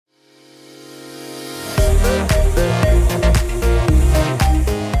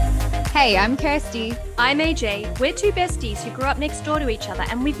Hey, I'm Kirsty. I'm AJ. We're two besties who grew up next door to each other,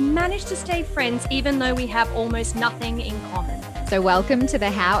 and we've managed to stay friends even though we have almost nothing in common. So welcome to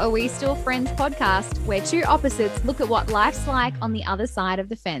the How Are We Still Friends podcast, where two opposites look at what life's like on the other side of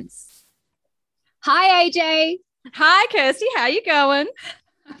the fence. Hi, AJ. Hi, Kirsty. How you going?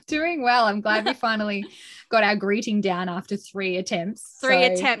 Doing well. I'm glad we finally got our greeting down after 3 attempts. Three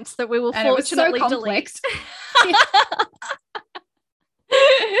attempts that we will fortunately delete.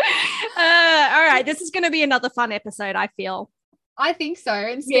 All right, this is going to be another fun episode, I feel. I think so.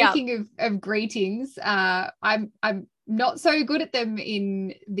 And speaking of greetings, I'm not so good at them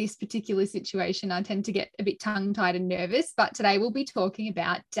in this particular situation. I tend to get a bit tongue-tied and nervous, but today we'll be talking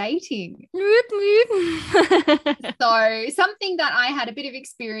about dating. So something that I had a bit of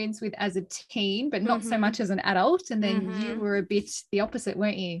experience with as a teen, but not so much as an adult. And then you were a bit the opposite,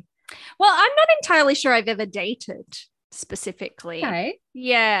 weren't you? Well, I'm not entirely sure I've ever dated specifically. Okay.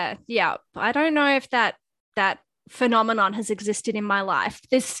 Yeah. I don't know if that phenomenon has existed in my life.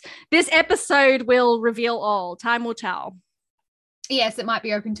 This episode will reveal all. Time will tell. Yes, it might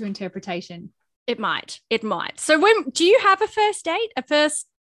be open to interpretation. It might. So do you have a first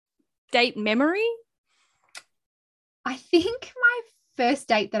date memory? I think my first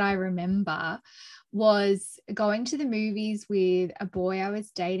date that I remember was going to the movies with a boy I was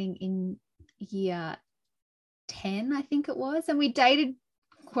dating in year 10, I think it was. And we dated,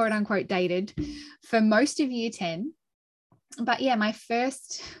 quote unquote, for most of year 10. But yeah, my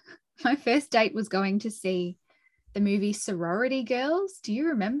first date was going to see the movie Sorority Girls. Do you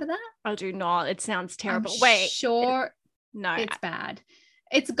remember that? I do not. It sounds terrible. No, it's bad.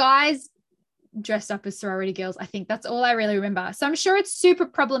 It's guys dressed up as sorority girls. I think that's all I really remember. So I'm sure it's super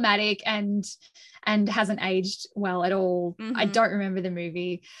problematic and hasn't aged well at all. I don't remember the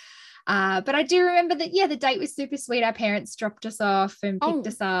movie. But I do remember that, the date was super sweet. Our parents dropped us off and picked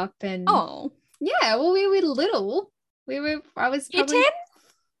us up. And well, we were little. I was probably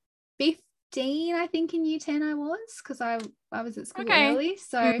 15, I think, in year 10 I was, because I was at school early.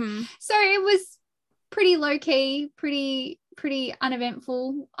 So it was pretty low key, pretty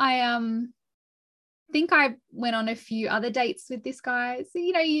uneventful. I think I went on a few other dates with this guy. So,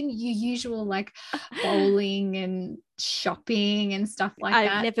 your usual like bowling and shopping and stuff like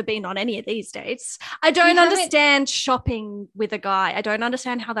that. I've never been on any of these dates. I don't understand shopping with a guy. I don't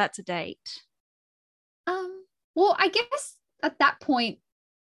understand how that's a date. Well, I guess at that point,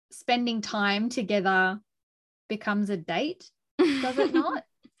 spending time together becomes a date, does it not?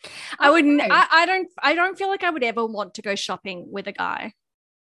 I don't feel like I would ever want to go shopping with a guy.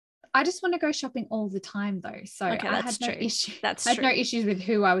 I just want to go shopping all the time, though. So I had no issue. I had no issues with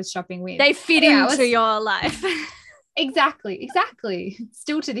who I was shopping with. They fit into your life. Exactly.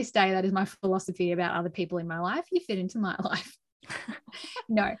 Still to this day, that is my philosophy about other people in my life. You fit into my life.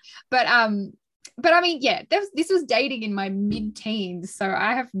 No, but I mean, this was dating in my mid-teens, so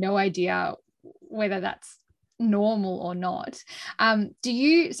I have no idea whether that's normal or not. So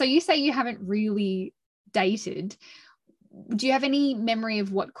you say you haven't really dated. Do you have any memory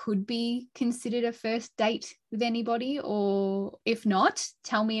of what could be considered a first date with anybody? Or if not,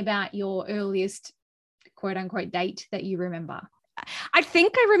 tell me about your earliest quote unquote date that you remember. I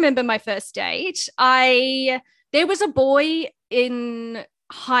think I remember my first date. There was a boy in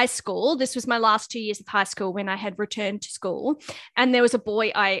high school. This was my last 2 years of high school when I had returned to school. And there was a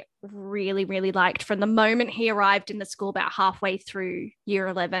boy I really, really liked from the moment he arrived in the school about halfway through year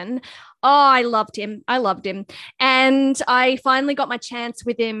 11. Oh, I loved him. And I finally got my chance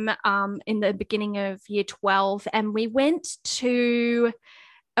with him in the beginning of year 12. And we went to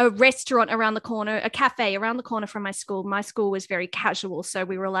a restaurant around the corner, a cafe around the corner from my school. My school was very casual, so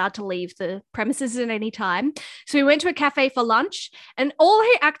we were allowed to leave the premises at any time. So we went to a cafe for lunch, and all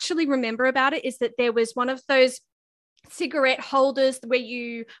I actually remember about it is that there was one of those cigarette holders where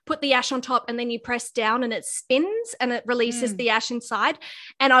you put the ash on top and then you press down and it spins and it releases the ash inside.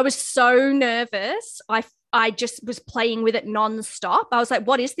 And I was so nervous. I just was playing with it nonstop. I was like,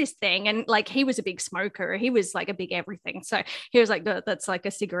 what is this thing? And like, he was a big smoker. He was like a big everything. So he was like, that's like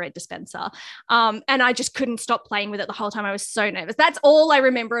a cigarette dispenser. And I just couldn't stop playing with it the whole time. I was so nervous. That's all I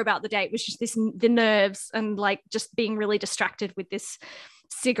remember about the date, was just the nerves and like just being really distracted with this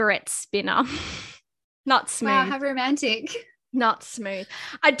cigarette spinner. Not smooth. Wow, how romantic. Not smooth.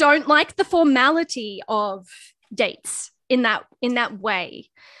 I don't like the formality of dates in that way.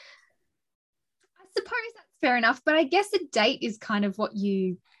 I suppose that's fair enough, but I guess a date is kind of what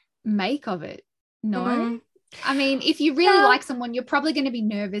you make of it. No? I mean, if you really like someone, you're probably going to be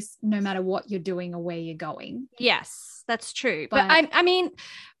nervous no matter what you're doing or where you're going. Yes, that's true. But I mean,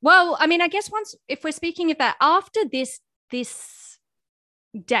 I guess if we're speaking of that, after this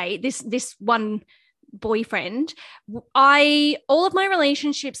date, this one boyfriend, all of my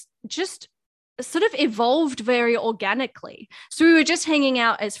relationships just sort of evolved very organically. So we were just hanging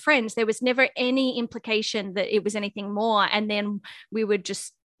out as friends. There was never any implication that it was anything more. And then we would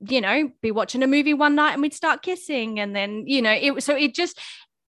just, be watching a movie one night and we'd start kissing. And then,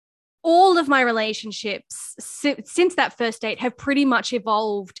 all of my relationships since that first date have pretty much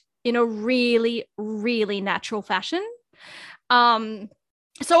evolved in a really, really natural fashion. So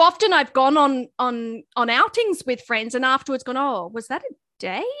often I've gone on outings with friends and afterwards gone, oh, was that a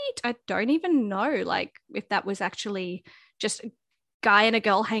date? I don't even know, like, if that was actually just a guy and a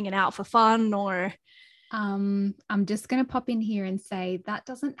girl hanging out for fun or... I'm just going to pop in here and say that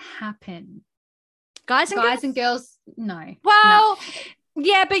doesn't happen. Guys and girls, no. Well, no.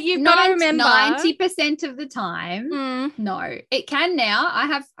 Yeah, but you've got to remember 90% of the time, no. It can now.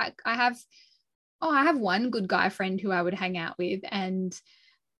 I have one good guy friend who I would hang out with, and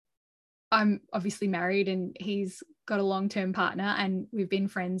I'm obviously married and he's got a long-term partner and we've been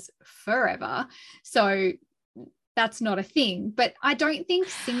friends forever. So that's not a thing. But I don't think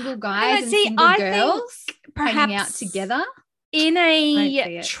single guys and single girls hanging out together. In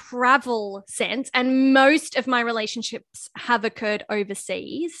a travel sense, and most of my relationships have occurred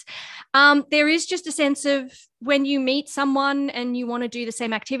overseas, there is just a sense of when you meet someone and you want to do the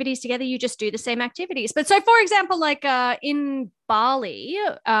same activities together, you just do the same activities. But so, for example, like in Bali,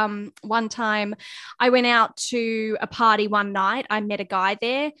 one time I went out to a party one night. I met a guy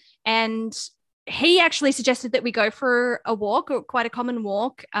there and he actually suggested that we go for a walk, or quite a common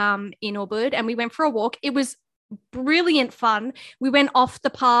walk in Ubud, and we went for a walk. It was brilliant fun. We went off the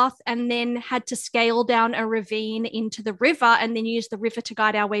path and then had to scale down a ravine into the river and then use the river to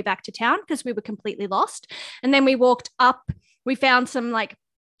guide our way back to town because we were completely lost. And then we walked up, we found some like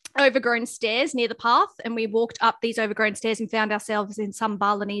overgrown stairs near the path, and we walked up these overgrown stairs and found ourselves in some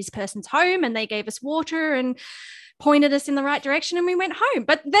Balinese person's home, and they gave us water and pointed us in the right direction, and we went home.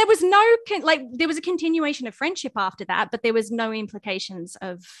 But there was there was a continuation of friendship after that, but there was no implications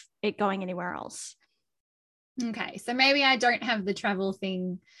of it going anywhere else. Okay, so maybe I don't have the travel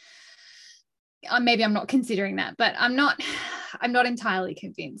thing. Maybe I'm not considering that, but I'm not entirely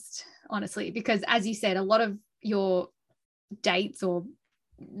convinced, honestly, because as you said, a lot of your dates or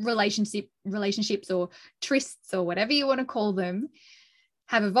relationships or trysts or whatever you want to call them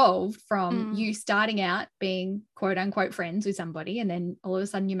have evolved from you starting out being quote unquote friends with somebody, and then all of a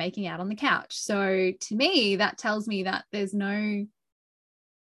sudden you're making out on the couch. So to me, that tells me that there's no,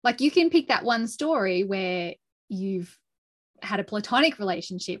 like, you can pick that one story where you've had a platonic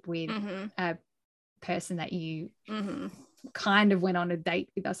relationship with a person that you kind of went on a date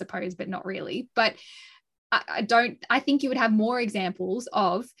with, I suppose, but not really. But I think you would have more examples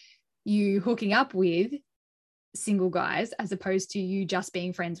of you hooking up with single guys as opposed to you just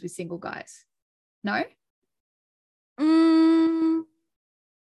being friends with single guys. No?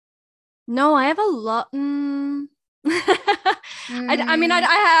 No, I have a lot. I mean,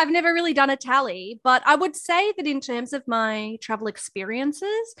 I've never really done a tally, but I would say that in terms of my travel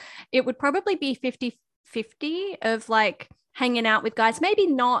experiences, it would probably be 50-50 of like hanging out with guys, maybe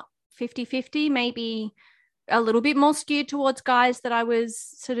not 50-50, maybe a little bit more skewed towards guys that I was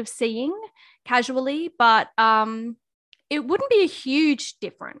sort of seeing casually, but it wouldn't be a huge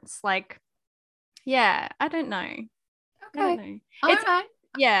difference. Like, yeah, I don't know. Okay. All right.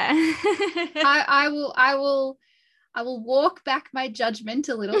 Yeah. I will walk back my judgment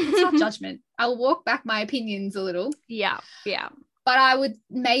a little. It's not judgment. I will walk back my opinions a little. Yeah. But I would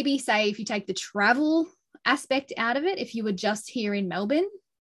maybe say, if you take the travel aspect out of it, if you were just here in Melbourne,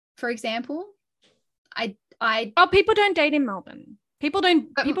 for example, people don't date in Melbourne. People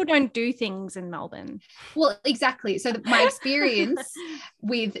don't do things in Melbourne. Well, exactly. So my experience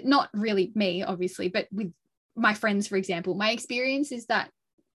with, not really me, obviously, but with my friends, for example, my experience is that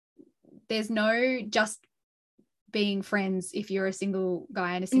there's no just being friends if you're a single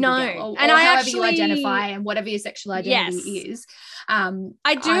guy and a single girl, or however you identify and whatever your sexual identity is.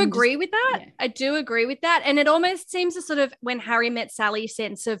 I do agree with that. Yeah. I do agree with that. And it almost seems a sort of When Harry Met Sally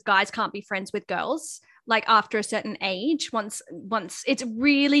sense of guys can't be friends with girls, like after a certain age. Once it's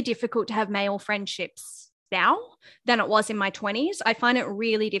really difficult to have male friendships now than it was in my 20s. I find it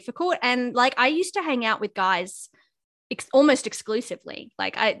really difficult. And like, I used to hang out with guys almost exclusively.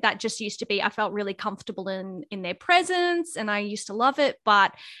 Like that just used to be, I felt really comfortable in their presence and I used to love it,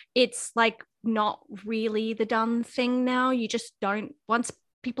 but it's like not really the done thing now. You just don't, once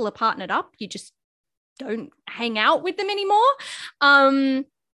people are partnered up, you just don't hang out with them anymore.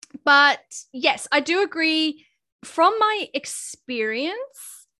 But yes, I do agree. From my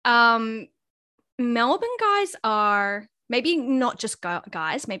experience, Melbourne guys are maybe not just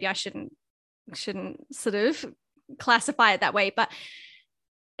guys, maybe I shouldn't sort of classify it that way, but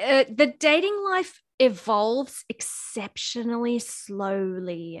the dating life evolves exceptionally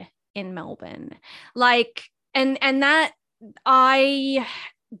slowly in Melbourne. Like, and that I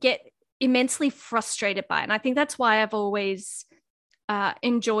get immensely frustrated by it. And I think that's why I've always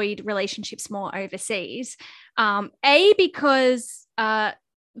enjoyed relationships more overseas. Because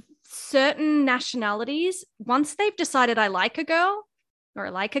certain nationalities, once they've decided I like a girl or I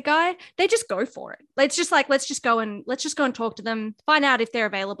like a guy, they just go for it. Let's just go and talk to them, find out if they're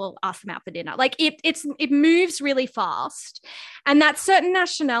available, ask them out for dinner. Like it moves really fast. And that's certain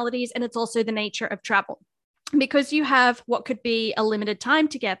nationalities, and it's also the nature of travel. Because you have what could be a limited time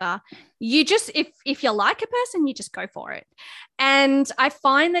together, you just, if you like a person, you just go for it. And I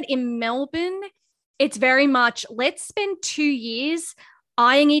find that in Melbourne, it's very much, let's spend 2 years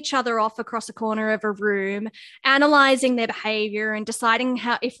eyeing each other off across a corner of a room, analyzing their behavior and deciding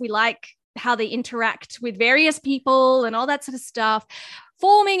if we like how they interact with various people and all that sort of stuff,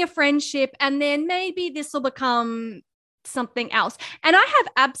 forming a friendship, and then maybe this will become something else. And I have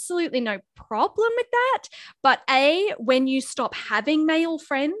absolutely no problem with that. But when you stop having male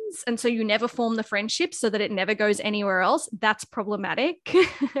friends, and so you never form the friendship so that it never goes anywhere else, that's problematic.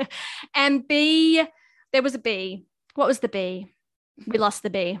 And B, there was a B. What was the B? We lost the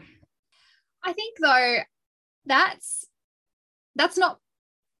B. I think though that's not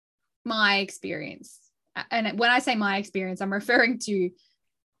my experience. And when I say my experience, I'm referring to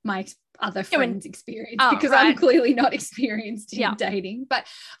my other friends' experience, because right. I'm clearly not experienced in dating. But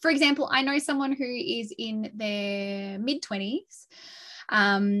for example, I know someone who is in their mid-20s.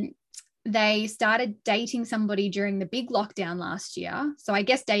 They started dating somebody during the big lockdown last year. So I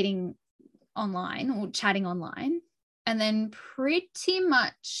guess dating online or chatting online. And then pretty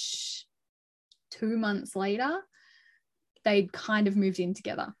much 2 months later, they'd kind of moved in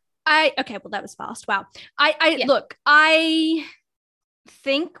together. Okay, well, that was fast. Wow. Look, I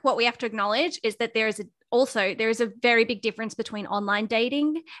think what we have to acknowledge is that there is a very big difference between online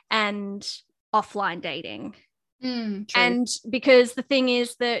dating and offline dating. True. And because the thing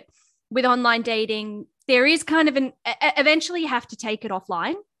is that with online dating, there is kind of eventually you have to take it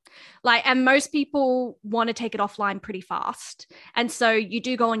offline. And most people want to take it offline pretty fast. And so you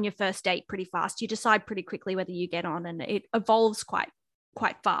do go on your first date pretty fast. You decide pretty quickly whether you get on, and it evolves quite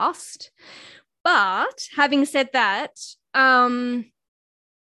fast. But having said that, I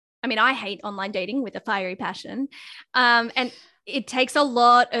hate online dating with a fiery passion. And it takes a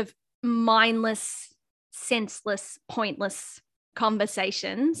lot of mindless, senseless, pointless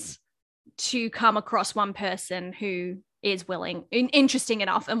conversations to come across one person who is interesting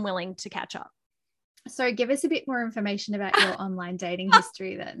enough and willing to catch up. So give us a bit more information about your online dating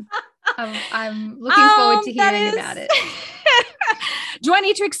history then. I'm looking forward to hearing about it. Do I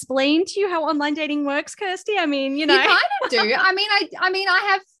need to explain to you how online dating works, Kirsty? I mean, you kind of do. I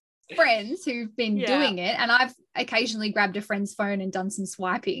have friends who've been doing it, and I've occasionally grabbed a friend's phone and done some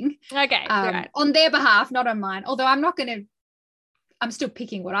swiping. Okay. Right. On their behalf, not on mine. Although I'm still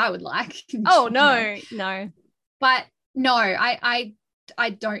picking what I would like. Oh, no. But no, I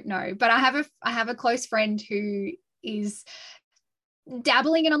don't know. But I have a close friend who is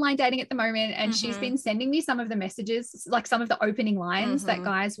dabbling in online dating at the moment, and she's been sending me some of the messages, like some of the opening lines that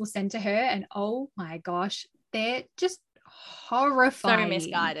guys will send to her, and oh my gosh, they're just horrifying. So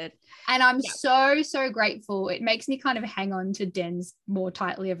misguided. And I'm so grateful. It makes me kind of hang on to Denz more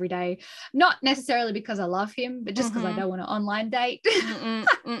tightly every day. Not necessarily because I love him, but just because I don't want to online date. I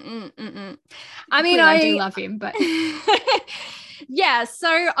mean, I do love him, but yeah.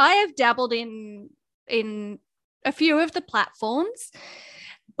 So I have dabbled in a few of the platforms.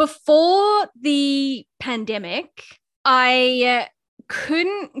 Before the pandemic, I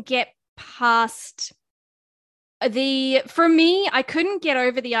couldn't get past for me, I couldn't get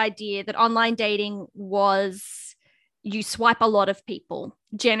over the idea that online dating was you swipe a lot of people,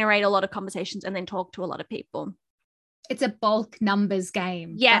 generate a lot of conversations, and then talk to a lot of people. It's a bulk numbers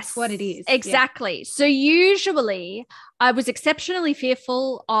game. Yes. That's what it is. Exactly. Yeah. So usually I was exceptionally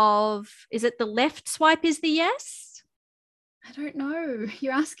fearful of, is it the left swipe is the yes? I don't know.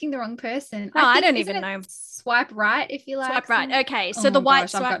 You're asking the wrong person. No, I don't even know. Swipe right if you like. Swipe right. Okay. So the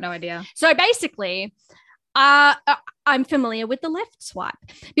white swipe. I've got no idea. So basically, I'm familiar with the left swipe,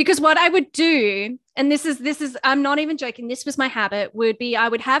 because what I would do, and this is, I'm not even joking, this was my habit, would be I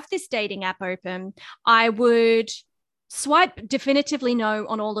would have this dating app open. I would swipe definitively no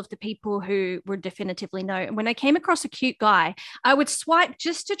on all of the people who were definitively no. And when I came across a cute guy, I would swipe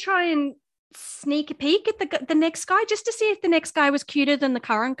just to try and sneak a peek at the next guy, just to see if the next guy was cuter than the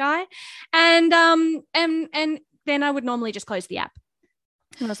current guy. And then I would normally just close the app.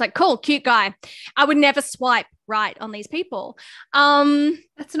 And I was like, cool, cute guy. I would never swipe right on these people.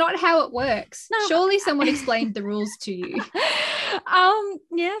 That's not how it works. No. Surely someone explained the rules to you.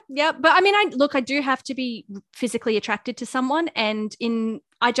 Yeah. But I mean, I do have to be physically attracted to someone. And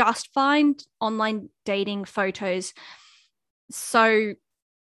I just find online dating photos so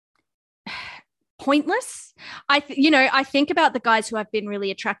pointless. I think about the guys who I've been really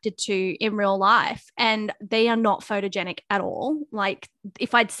attracted to in real life, and they are not photogenic at all. Like,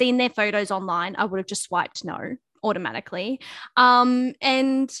 if I'd seen their photos online, I would have just swiped no automatically.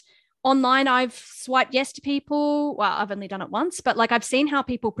 And online, I've swiped yes to people. Well, I've only done it once, but like, I've seen how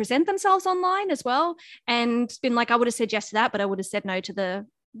people present themselves online as well, and been like, I would have said yes to that, but I would have said no to the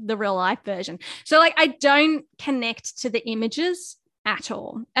real life version. So like, I don't connect to the images at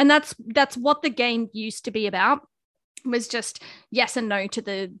all. And that's what the game used to be about, was just yes and no to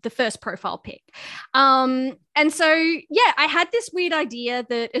the first profile pic. And so, yeah, I had this weird idea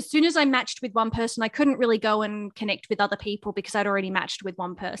that as soon as I matched with one person, I couldn't really go and connect with other people because I'd already matched with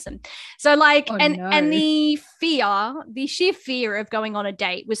one person. So like, and the sheer fear of going on a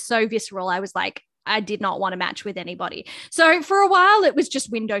date was so visceral. I was like, I did not want to match with anybody. So for a while, it was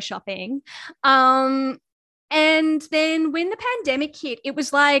just window shopping. And then when the pandemic hit, it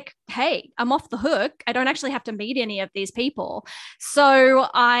was like, hey, I'm off the hook. I don't actually have to meet any of these people. So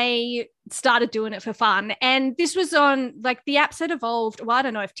I started doing it for fun. And this was on, like, the apps had evolved. Well, I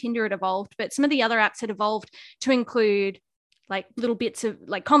don't know if Tinder had evolved, but some of the other apps had evolved to include like little bits of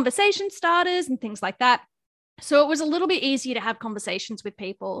like conversation starters and things like that. So it was a little bit easier to have conversations with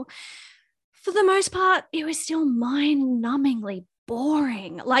people. For the most part, it was still mind-numbingly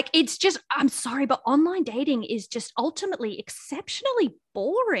boring. Like, it's just, I'm sorry, but online dating is just ultimately exceptionally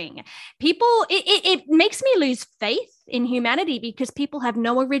boring. People, it makes me lose faith in humanity because people have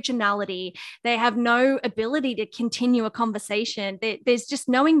no originality. They have no ability to continue a conversation. There's just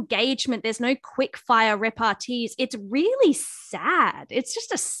no engagement. There's no quick fire repartees. It's really sad. It's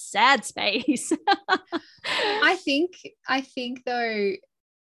just a sad space. I think though,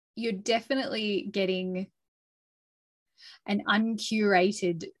 you're definitely getting an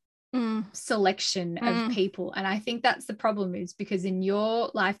uncurated selection of people. And I think that's the problem, is because in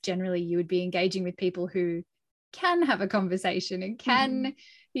your life, generally, you would be engaging with people who can have a conversation and can,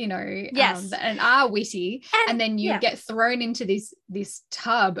 yes, and are witty. And then you get thrown into this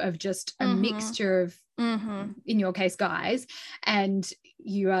tub of just a mixture of, in your case, guys, and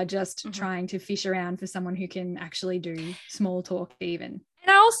you are just trying to fish around for someone who can actually do small talk even.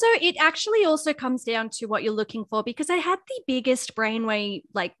 And it actually also comes down to what you're looking for, because I had the biggest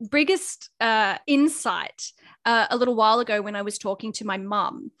insight a little while ago when I was talking to my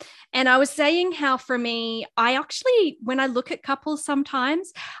mum. And I was saying how, for me, I actually, when I look at couples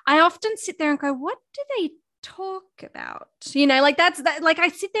sometimes, I often sit there and go, what do they talk about? Like, like, I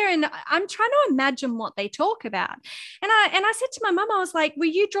sit there and I'm trying to imagine what they talk about. And I said to my mum, I was like, were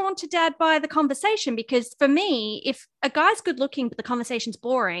you drawn to Dad by the conversation? Because for me, if a guy's good looking but the conversation's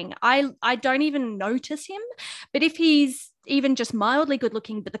boring, I don't even notice him. But if he's even just mildly good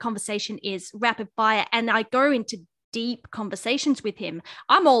looking but the conversation is rapid fire and I go into deep conversations with him,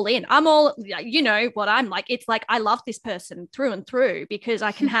 I'm all in. I'm all, what I'm like. It's like, I love this person through and through because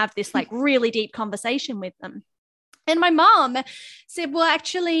I can have this like really deep conversation with them. And my mom said, well,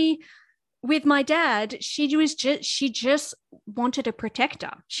 actually, with my dad, she just wanted a protector.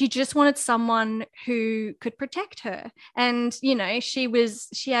 She just wanted someone who could protect her. And, she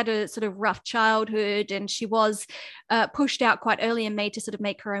had a sort of rough childhood, and she was pushed out quite early and made to sort of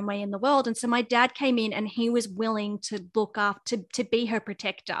make her own way in the world. And so my dad came in and he was willing to look after, to be her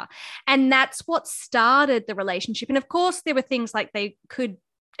protector. And that's what started the relationship. And of course, there were things like they could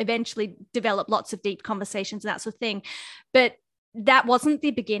eventually develop lots of deep conversations and that sort of thing. But that wasn't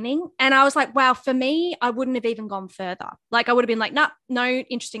the beginning. And I was like, wow, for me, I wouldn't have even gone further. Like, I would have been like, no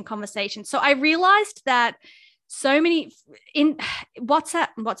interesting conversation. So I realized that so many in Tinder,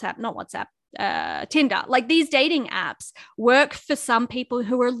 like these dating apps work for some people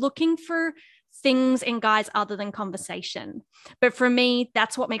who are looking for things in guys other than conversation. But for me,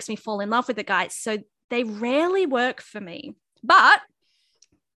 that's what makes me fall in love with the guys. So they rarely work for me. But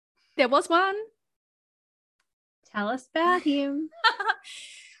there was one. Tell us about him.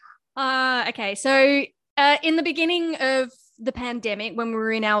 Okay, so in the beginning of the pandemic, when we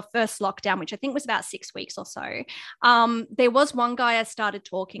were in our first lockdown, which I think was about 6 weeks or so, there was one guy I started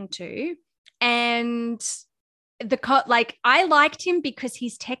talking to, and I liked him because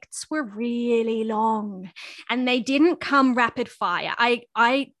his texts were really long and they didn't come rapid fire.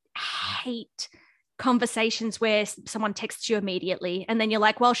 I hate conversations where someone texts you immediately and then you're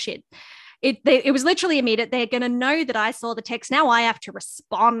like, well, shit. it was literally immediate. They're going to know that I saw the text. Now I have to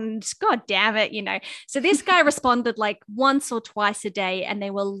respond. God damn it, you know. So this guy responded like once or twice a day, and they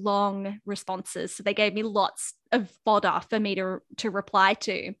were long responses. So they gave me lots of fodder for me to reply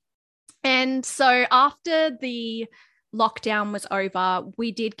to. And so after the lockdown was over,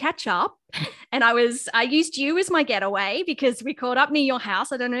 we did catch up, and I used you as my getaway because we caught up near your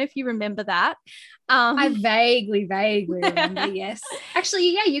house. I don't know if you remember that. I vaguely remember. Yes,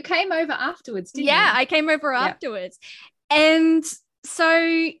 actually, yeah, you came over afterwards, didn't you? Yeah, I came over afterwards, and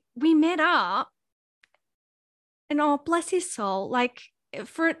so we met up, and oh, bless his soul, like,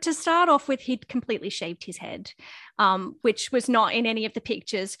 for it to start off with, he'd completely shaved his head, which was not in any of the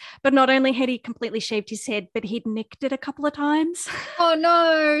pictures. But not only had he completely shaved his head, but he'd nicked it a couple of times. Oh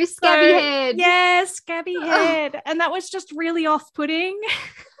no, scabby head. Yeah, scabby head. And that was just really off-putting.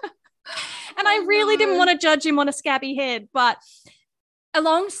 And I really didn't want to judge him on a scabby head. But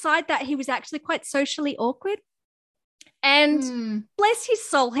alongside that, he was actually quite socially awkward. And bless his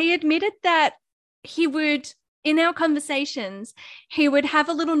soul, he admitted that he would, in our conversations, he would have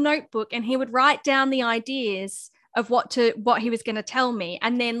a little notebook and he would write down the ideas of what he was going to tell me.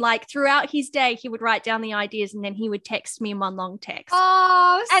 And then, like, throughout his day, he would write down the ideas and then he would text me in one long text.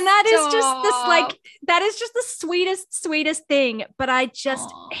 Oh, and that is just this, like, that is just the sweetest thing. But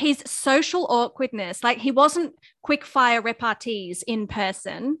his social awkwardness, like, he wasn't quick fire repartees in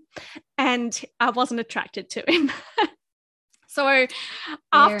person, and I wasn't attracted to him. So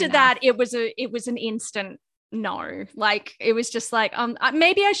after that, it was an instant no. Like, it was just like,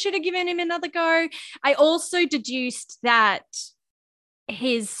 maybe I should have given him another go. I also deduced that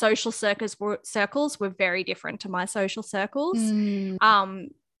his social circles were very different to my social circles. I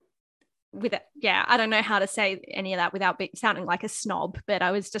don't know how to say any of that without sounding like a snob, but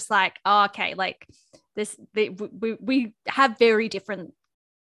I was just like, oh, okay, like we have very different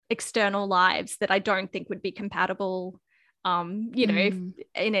external lives that I don't think would be compatible, in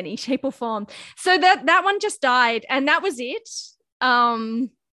any shape or form. So that one just died, and that was it.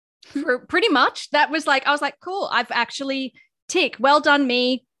 For pretty much, that was like, I was like, cool, I've actually well done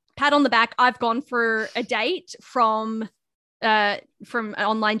me, pat on the back. I've gone for a date from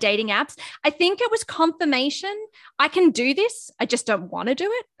online dating apps. I think it was confirmation. I can do this. I just don't want to do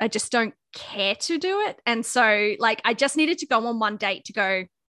it. I just don't care to do it. And so, like, I just needed to go on one date to go,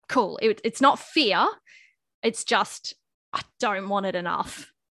 cool. It's not fear. It's just, I don't want it enough.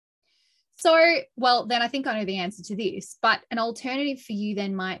 So, well, then I think I know the answer to this, but an alternative for you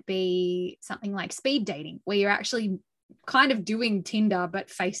then might be something like speed dating, where you're actually kind of doing Tinder, but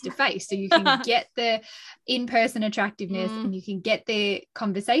face to face. So you can get the in-person attractiveness and you can get their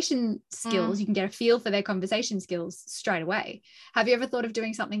conversation skills. You can get a feel for their conversation skills straight away. Have you ever thought of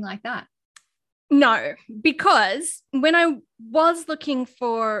doing something like that? No, because when I was looking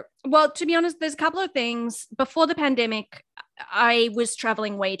for, well, to be honest, there's a couple of things. Before the pandemic, I was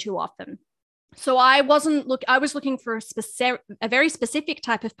traveling way too often. So I was looking for a very specific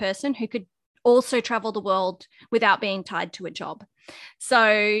type of person who could also travel the world without being tied to a job.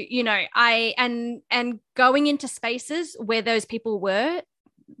 So, you know, and going into spaces where those people were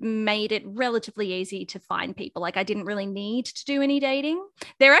made it relatively easy to find people. Like, I didn't really need to do any dating.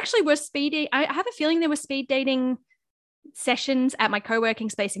 There actually were I have a feeling there were speed dating sessions at my co-working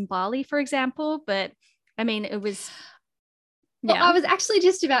space in Bali, for example. But I mean, it was, well, I was actually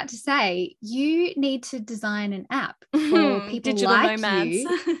just about to say, you need to design an app for people digital like nomads.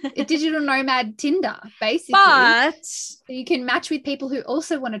 you, a digital nomad Tinder, basically. But so you can match with people who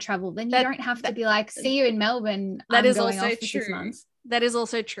also want to travel. Then you don't have to be like, see you in Melbourne. That is going also off for true. 6 months. That is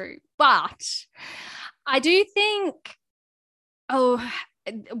also true. But I do think,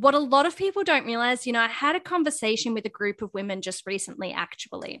 what a lot of people don't realize, you know, I had a conversation with a group of women just recently,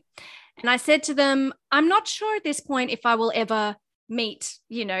 actually. And I said to them, I'm not sure at this point if I will ever meet,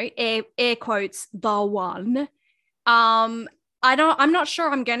 you know, air quotes, the one. I'm not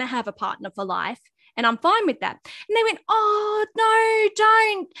sure I'm going to have a partner for life. And I'm fine with that. And they went, oh, no,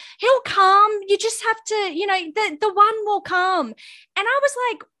 don't. He'll come. You just have to, you know, the one will come. And I was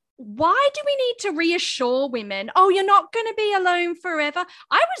like, why do we need to reassure women, oh, you're not going to be alone forever?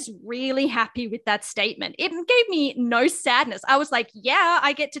 I was really happy with that statement. It gave me no sadness. I was like, yeah,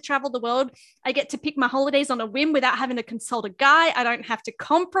 I get to travel the world. I get to pick my holidays on a whim without having to consult a guy. I don't have to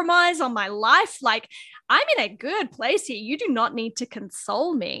compromise on my life. Like, I'm in a good place here. You do not need to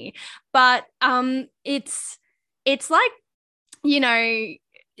console me. But it's like, you know,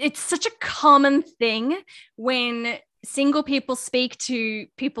 it's such a common thing when single people speak to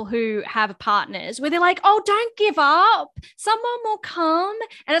people who have partners, where they're like, oh, don't give up. Someone will come.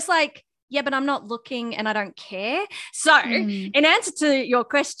 And it's like, yeah, but I'm not looking and I don't care. So in answer to your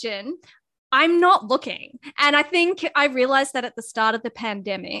question, I'm not looking. And I think I realized that at the start of the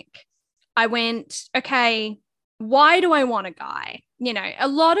pandemic, I went, okay, why do I want a guy? You know, a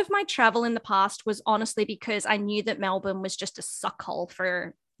lot of my travel in the past was honestly because I knew that Melbourne was just a suckhole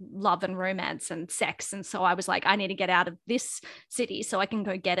for love and romance and sex. And so I was like, I need to get out of this city so I can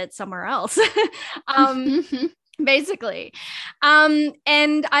go get it somewhere else. Basically.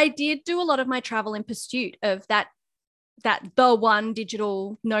 And I did do a lot of my travel in pursuit of that the one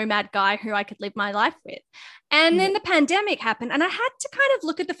digital nomad guy who I could live my life with. And then the pandemic happened, and I had to kind of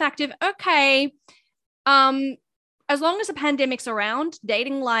look at the fact of, okay, as long as a pandemic's around,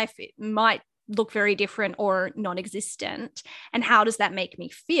 dating life, it might look very different or non-existent. And how does that make me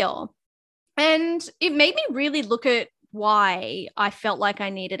feel? And it made me really look at why I felt like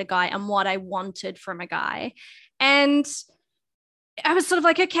I needed a guy and what I wanted from a guy. And I was sort of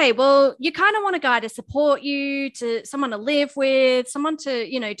like, okay, well, you kind of want a guy to support you, to someone to live with, someone to,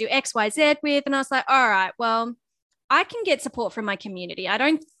 you know, do X, Y, Z with. And I was like, all right, well, I can get support from my community. I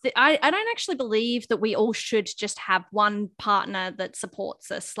don't actually believe that we all should just have one partner that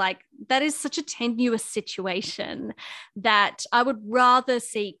supports us. Like, that is such a tenuous situation that I would rather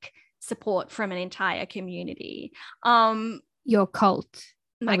seek support from an entire community. Your cult.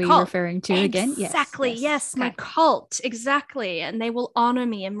 My Are we cult. referring to again? Exactly. Yes, Okay. my cult. Exactly. And they will honor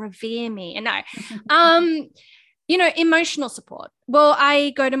me and revere me. And no, you know, emotional support. Well,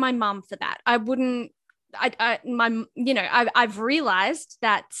 I go to my mum for that. I've realized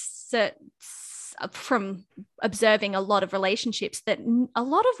that from observing a lot of relationships that a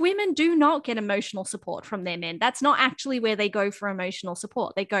lot of women do not get emotional support from their men. That's not actually where they go for emotional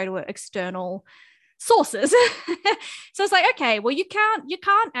support. They go to external sources. So it's like, okay, well, you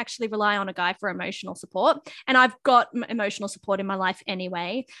can't actually rely on a guy for emotional support. And I've got emotional support in my life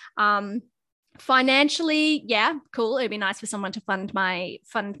anyway. Financially, yeah, cool. It'd be nice for someone to fund my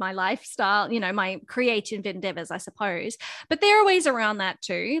lifestyle, you know, my creative endeavors, I suppose. But there are ways around that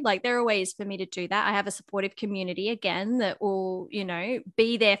too. Like, there are ways for me to do that. I have a supportive community, again, that will, you know,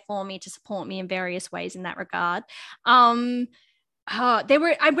 be there for me to support me in various ways in that regard. I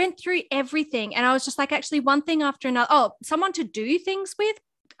went through everything, and I was just like, actually, one thing after another. Oh, someone to do things with.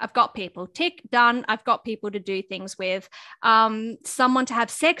 I've got people. Tick, done. I've got people to do things with. Someone to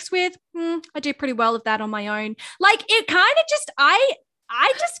have sex with. I do pretty well with that on my own. Like, it kind of just, I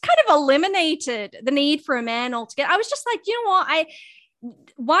just kind of eliminated the need for a man altogether. I was just like, you know what?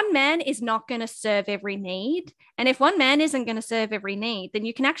 One man is not going to serve every need. And if one man isn't going to serve every need, then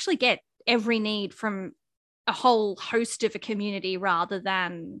you can actually get every need from a whole host of a community rather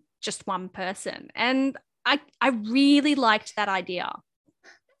than just one person. And I really liked that idea.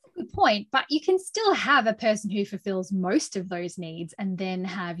 Good point, but you can still have a person who fulfills most of those needs and then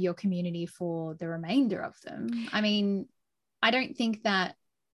have your community for the remainder of them. I mean, I don't think that.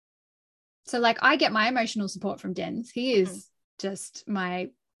 So, like, I get my emotional support from Dens. He is just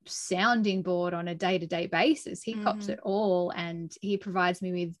my sounding board on a day-to-day basis. He cops it all, and he provides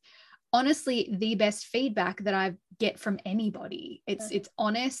me with, honestly, the best feedback that I get from anybody. It's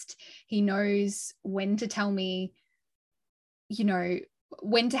honest. He knows when to tell me, you know,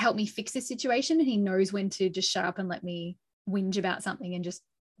 when to help me fix a situation, and he knows when to just shut up and let me whinge about something and just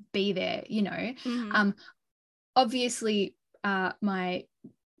be there, you know. Obviously, my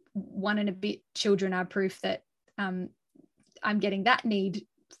 1 and a bit children are proof that I'm getting that need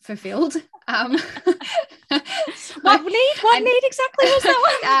fulfilled. What need exactly was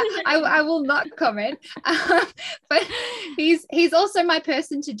that one? I will not comment. But he's also my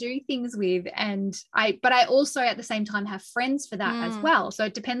person to do things with, and I also at the same time have friends for that as well. So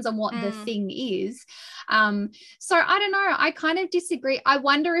it depends on what the thing is. So I don't know. I kind of disagree. I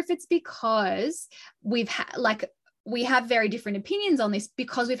wonder if it's because we have very different opinions on this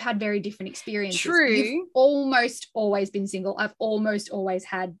because we've had very different experiences. True. You've almost always been single. I've almost always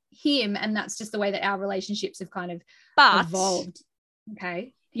had him, and that's just the way that our relationships have kind of evolved.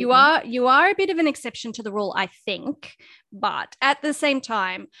 Okay. You are a bit of an exception to the rule, I think. But at the same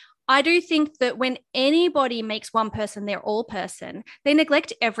time, I do think that when anybody makes one person their all person, they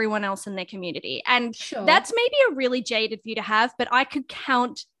neglect everyone else in their community. And that's maybe a really jaded view to have, but I could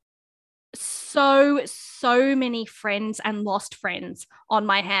count so many friends and lost friends on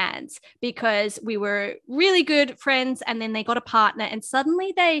my hands because we were really good friends, and then they got a partner, and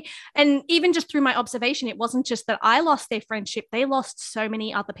suddenly and even just through my observation, it wasn't just that I lost their friendship, they lost so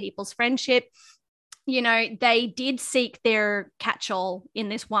many other people's friendship. You know, they did seek their catch-all in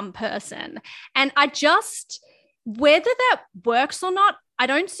this one person. And I just, whether that works or not, I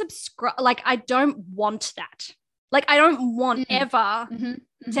don't subscribe, like, I don't want that Like, I don't want Mm-hmm. ever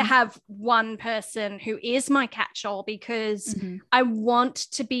Mm-hmm. to have one person who is my catch-all, because Mm-hmm. I want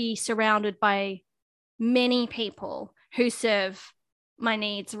to be surrounded by many people who serve my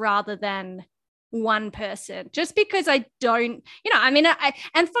needs rather than one person. Just because I don't, I mean,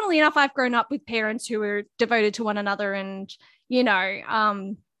 and funnily enough, I've grown up with parents who are devoted to one another, and,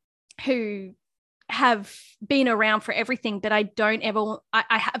 who have been around for everything, but I don't ever,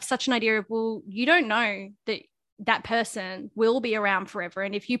 I have such an idea of, well, you don't know that person will be around forever.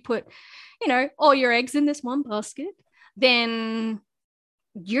 And if you put, all your eggs in this one basket, then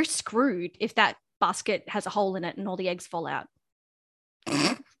you're screwed if that basket has a hole in it and all the eggs fall out.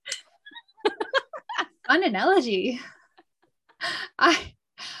 Fun analogy. I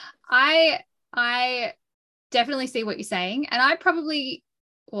definitely see what you're saying. And I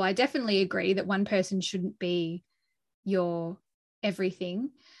definitely agree that one person shouldn't be your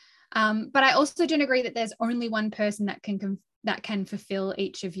everything. But I also don't agree that there's only one person that can fulfill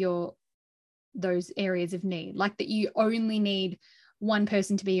each of those areas of need. Like that you only need one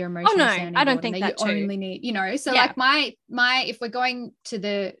person to be your emotional sounding board. I don't think that you too. only need, so like my if we're going to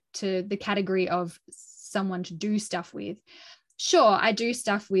the category of someone to do stuff with, sure, I do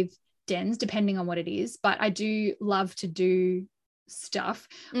stuff with Dens depending on what it is, but I do love to do stuff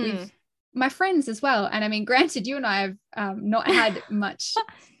with my friends as well. And I mean, granted, you and I have not had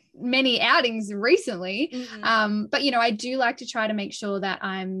many outings recently, but I do like to try to make sure that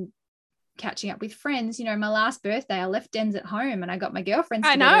I'm catching up with friends. My last birthday I left Dens at home and I got my girlfriends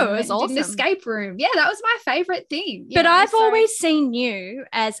together. I know, it was awesome. An escape room. Yeah, that was my favorite thing. But I've always seen you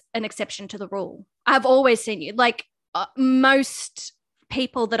as an exception to the rule. I've always seen you like most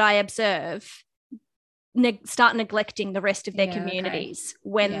people that I observe start neglecting the rest of their communities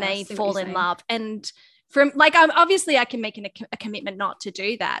when they fall in love. And from like, obviously I can make a commitment not to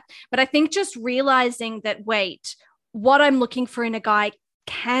do that, but I think just realizing that, wait, what I'm looking for in a guy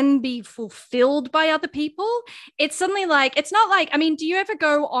can be fulfilled by other people. It's suddenly like, it's not like, I mean, do you ever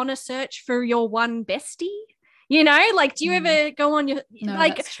go on a search for your one bestie? Like, do you ever go on your, no,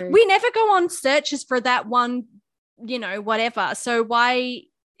 like, that's true. We never go on searches for that one, whatever. So why,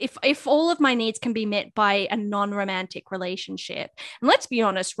 if all of my needs can be met by a non-romantic relationship, and let's be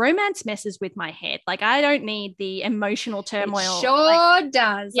honest, romance messes with my head. Like, I don't need the emotional turmoil. It sure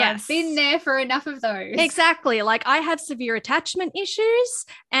does. Yes. I've been there for enough of those. Exactly. Like, I have severe attachment issues,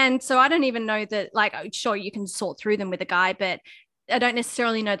 and so I don't even know that, like, sure, you can sort through them with a guy, but I don't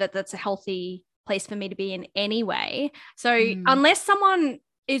necessarily know that that's a healthy place for me to be in anyway. So unless I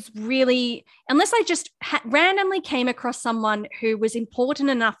just randomly came across someone who was important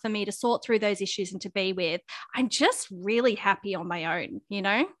enough for me to sort through those issues and to be with, I'm just really happy on my own,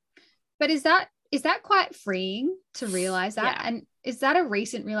 But is that quite freeing to realize that? Yeah. And is that a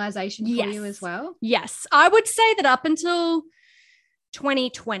recent realization for you as well? Yes. I would say that up until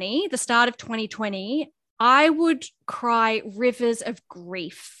 2020, the start of 2020, I would cry rivers of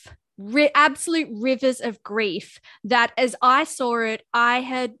grief. Absolute rivers of grief that, as I saw it, I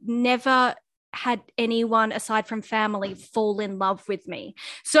had never had anyone aside from family fall in love with me.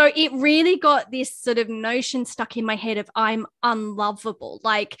 So it really got this sort of notion stuck in my head of I'm unlovable.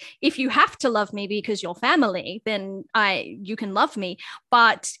 Like, if you have to love me because you're family, then you can love me.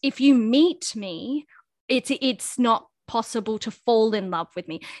 But if you meet me, it's not possible to fall in love with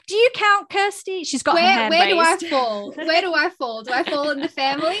me. Do you count, Kirsty? She's got her hand raised. Where do I fall? Where do I fall? Do I fall in the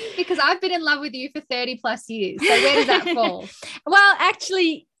family? Because I've been in love with you for 30 plus years. So where does that fall? Well,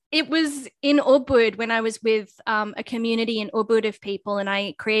 actually, it was in Ubud when I was with a community in Ubud of people, and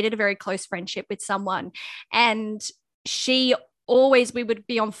I created a very close friendship with someone. And we would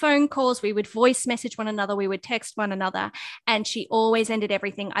be on phone calls, we would voice message one another, we would text one another, and she always ended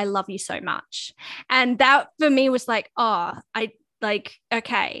everything, I love you so much. And that for me was like,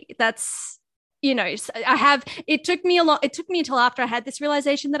 okay, that's, it took me until after I had this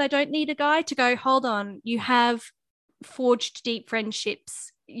realization that I don't need a guy to go, hold on, you have forged deep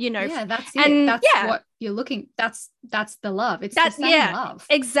friendships, Yeah, that's it. And that's what you're looking. That's the love. It's the same love.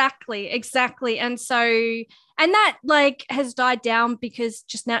 Exactly. And so, and that like has died down because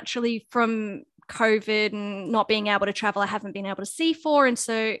just naturally from COVID and not being able to travel, I haven't been able to see for. And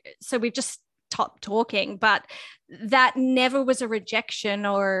so we've just stopped talking, but that never was a rejection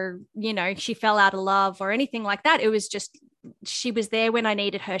or, she fell out of love or anything like that. It was just, she was there when I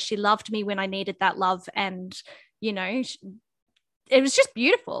needed her. She loved me when I needed that love. And, it was just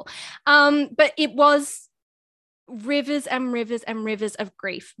beautiful. But it was rivers and rivers and rivers of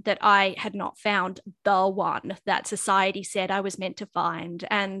grief that I had not found the one that society said I was meant to find,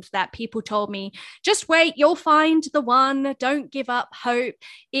 and that people told me, just wait, you'll find the one, don't give up hope.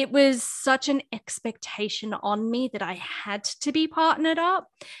 It was such an expectation on me that I had to be partnered up.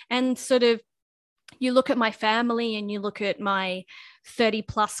 And sort of, you look at my family and you look at my 30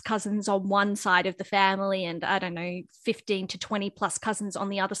 plus cousins on one side of the family, and I don't know, 15 to 20 plus cousins on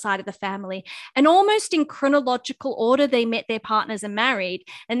the other side of the family. And almost in chronological order, they met their partners and married.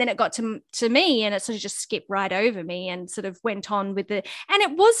 And then it got to me, and it sort of just skipped right over me and sort of went on with it. And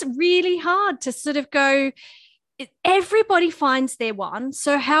it was really hard to sort of go, everybody finds their one.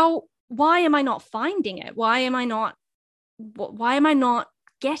 So why am I not finding it? Why am I not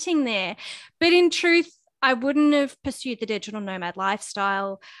getting there? But in truth, I wouldn't have pursued the digital nomad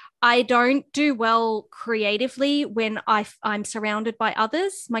lifestyle. I don't do well creatively when I'm surrounded by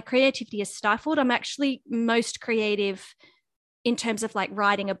others. My creativity is stifled. I'm actually most creative in terms of like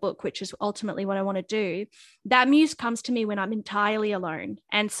writing a book, which is ultimately what I want to do. That muse comes to me when I'm entirely alone.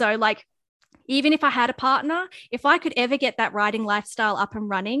 And so like, even if I had a partner, if I could ever get that writing lifestyle up and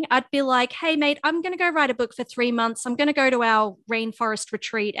running, I'd be like, hey, mate, I'm going to go write a book for 3 months. I'm going to go to our rainforest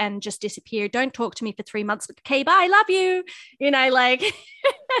retreat and just disappear. Don't talk to me for 3 months. Okay, bye. Love you. You know, like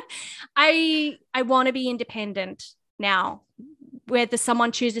I want to be independent now. Whether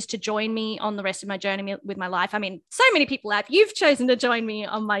someone chooses to join me on the rest of my journey with my life. I mean, so many people have. You've chosen to join me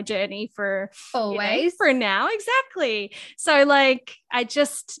on my journey for always, for now. Exactly. So like,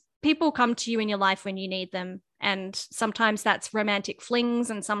 people come to you in your life when you need them. And sometimes that's romantic flings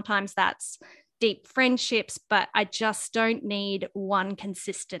and sometimes that's deep friendships, but I just don't need one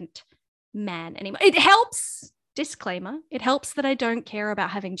consistent man anymore. It helps, disclaimer, it helps that I don't care about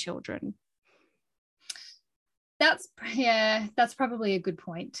having children. That's probably a good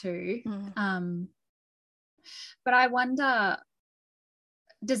point too. But I wonder,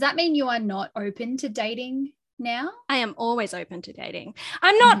 does that mean you are not open to dating now? I am always open to dating.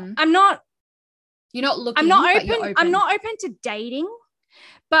 You're not looking. I'm not open. Open. I'm not open to dating,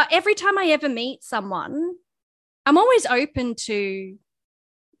 but every time I ever meet someone, I'm always open to,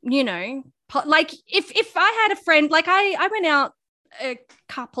 you know, like if I had a friend, like I went out a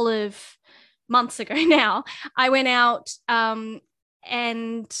couple of months ago now. I went out and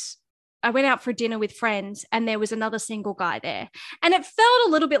I went out for dinner with friends, and there was another single guy there. And it felt a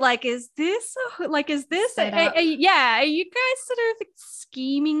little bit like, are you guys sort of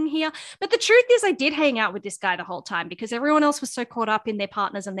scheming here? But the truth is I did hang out with this guy the whole time because everyone else was so caught up in their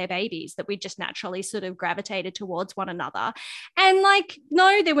partners and their babies that we just naturally sort of gravitated towards one another. And like,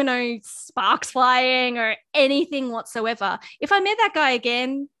 no, there were no sparks flying or anything whatsoever. If I met that guy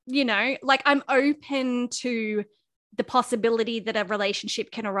again, you know, like I'm open to the possibility that a relationship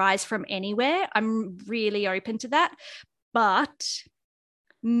can arise from anywhere. I'm really open to that, but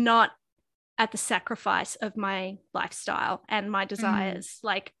not at the sacrifice of my lifestyle and my desires.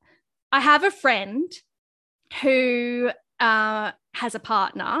 Like I have a friend who has a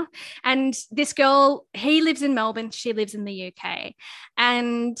partner, and this girl, he lives in Melbourne, she lives in the UK.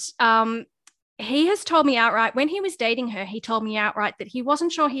 And he has told me outright, when he was dating her, he told me outright that he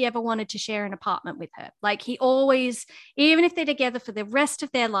wasn't sure he ever wanted to share an apartment with her. Like he always, even if they're together for the rest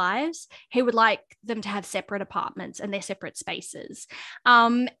of their lives, he would like them to have separate apartments and their separate spaces.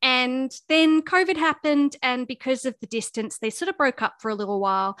 And then COVID happened, and because of the distance, they sort of broke up for a little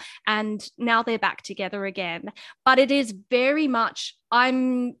while, and now they're back together again. But it is very much,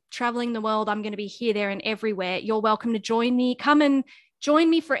 I'm traveling the world. I'm going to be here, there, and everywhere. You're welcome to join me. Come and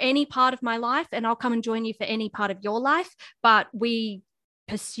join me for any part of my life, and I'll come and join you for any part of your life. But we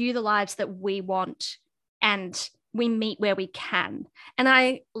pursue the lives that we want, and we meet where we can. And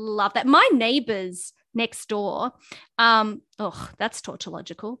I love that. My neighbors next door, that's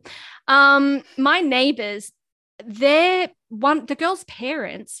tautological. My neighbors, the girl's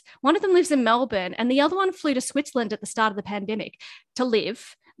parents, one of them lives in Melbourne and the other one flew to Switzerland at the start of the pandemic to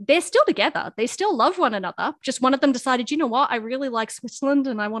live. They're still together. They still love one another. Just one of them decided, you know what? I really like Switzerland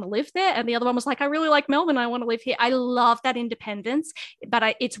and I want to live there. And the other one was like, I really like Melbourne. I want to live here. I love that independence,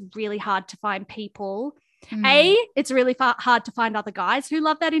 but it's really hard to find people. It's really hard to find other guys who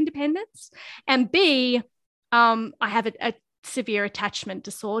love that independence. And B, I have a severe attachment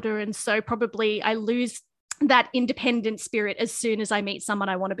disorder. And so probably I lose that independent spirit as soon as I meet someone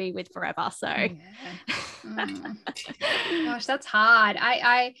I want to be with forever. So gosh, that's hard.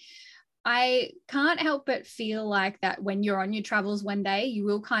 I can't help but feel like that when you're on your travels one day, you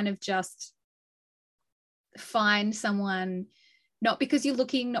will kind of just find someone, not because you're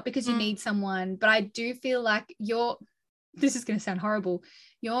looking, not because you need someone, but I do feel like this is going to sound horrible.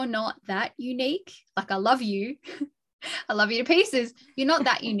 You're not that unique. Like, I love you. I love you to pieces. You're not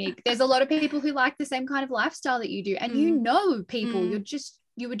that unique. There's a lot of people who like the same kind of lifestyle that you do. And you know people, you just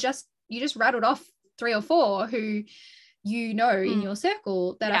rattled off 3 or 4 who you know in your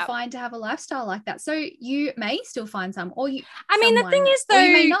circle that are fine to have a lifestyle like that. So you may still find some, or you, the thing is though,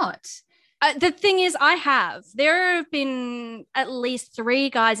 you may not. The thing is there have been at least 3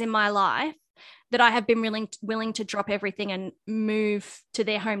 guys in my life that I have been willing to drop everything and move to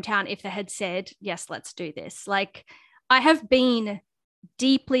their hometown if they had said, yes, let's do this. Like, I have been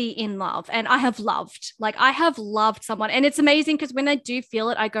deeply in love and I have loved someone. And it's amazing because when I do feel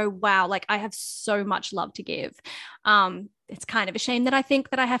it, I go, wow, like I have so much love to give. It's kind of a shame that I think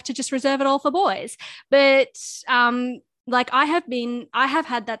that I have to just reserve it all for boys. But like I have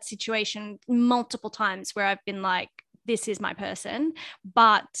had that situation multiple times where I've been like, this is my person,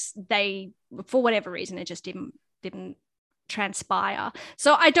 but they, for whatever reason, it just didn't transpire.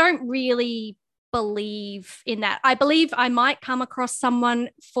 So I don't really believe in that. I believe I might come across someone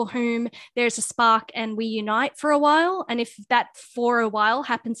for whom there's a spark and we unite for a while. And if that for a while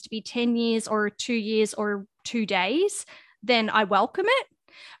happens to be 10 years or 2 years or 2 days, then I welcome it.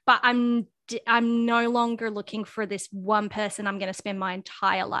 But I'm no longer looking for this one person I'm going to spend my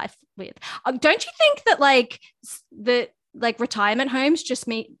entire life with. Don't you think that like retirement homes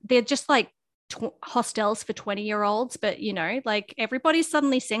they're just like hostels for 20-year-olds, but you know, like everybody's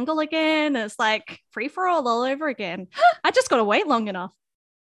suddenly single again. It's like free for all over again. I just got to wait long enough.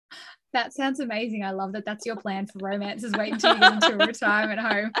 That sounds amazing. I love that. That's your plan for romance, is wait until you get into a retirement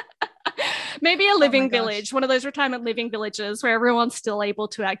home. Maybe a living village, one of those retirement living villages where everyone's still able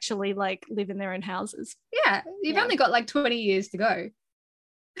to actually like live in their own houses. Yeah, you've only got like 20 years to go.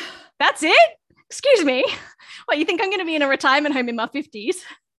 That's it? Excuse me. What, you think I'm going to be in a retirement home in my 50s?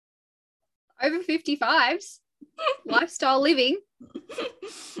 Over 55s. Lifestyle living.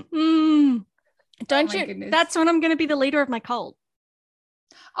 Don't you? Goodness. That's when I'm going to be the leader of my cult.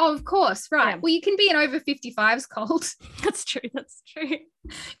 Oh, of course. Right. Yeah. Well, you can be an over 55s cult. That's true.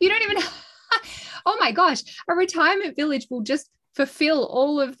 You don't even... Oh my gosh. A retirement village will just fulfill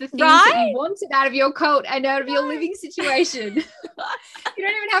all of the things that you wanted out of your cult and out of your living situation. You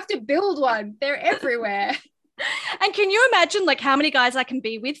don't even have to build one. They're everywhere. And can you imagine like how many guys I can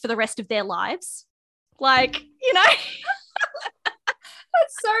be with for the rest of their lives? Like, you know...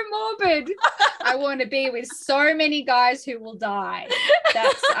 That's so morbid. I want to be with so many guys who will die.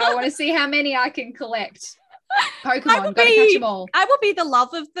 I want to see how many I can collect. Pokemon, gotta catch them all. I will be the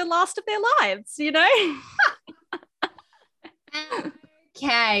love of the last of their lives, you know?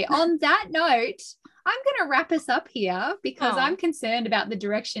 Okay, on that note, I'm going to wrap us up here because I'm concerned about the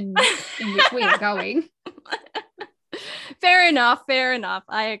direction in which we are going. Fair enough.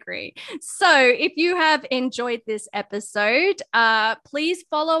 I agree. So if you have enjoyed this episode, please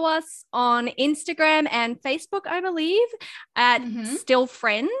follow us on Instagram and Facebook, I believe, at Still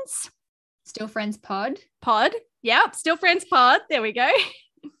Friends. Still Friends Pod. Yep, Still Friends Pod. There we go.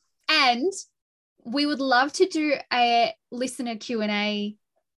 And we would love to do a listener Q&A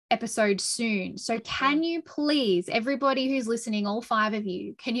episode soon. So can you please, everybody who's listening, all 5 of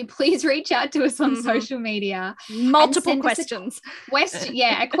you, can you please reach out to us on social media? Multiple questions.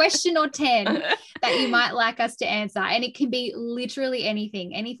 A question or 10 that you might like us to answer. And it can be literally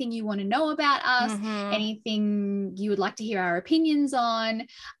anything you want to know about us, anything you would like to hear our opinions on.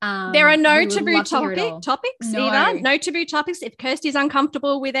 There are no taboo topics either. No taboo topics. If Kirsty's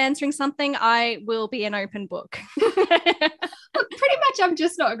uncomfortable with answering something, I will be an open book. Look, pretty much I'm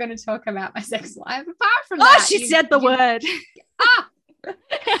just not going to talk about my sex life. Apart from that, she said the word.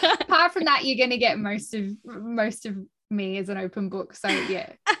 Apart from that, you're going to get most of me as an open book. So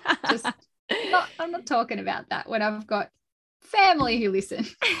yeah, I'm not talking about that when I've got family who listen.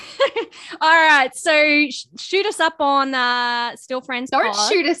 All right, so shoot us up on Still Friends. Don't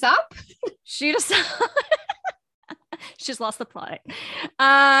Pod. Shoot us up. Shoot us up. She's lost the plot.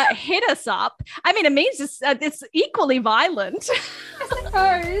 Hit us up. I mean, it means it's equally violent. I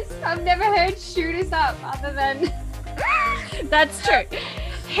suppose. I've never heard shoot us up other than... That's true.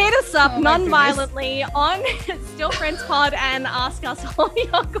 Hit us up non-violently on Still Friends Pod and ask us all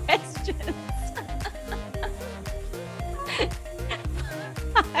your questions.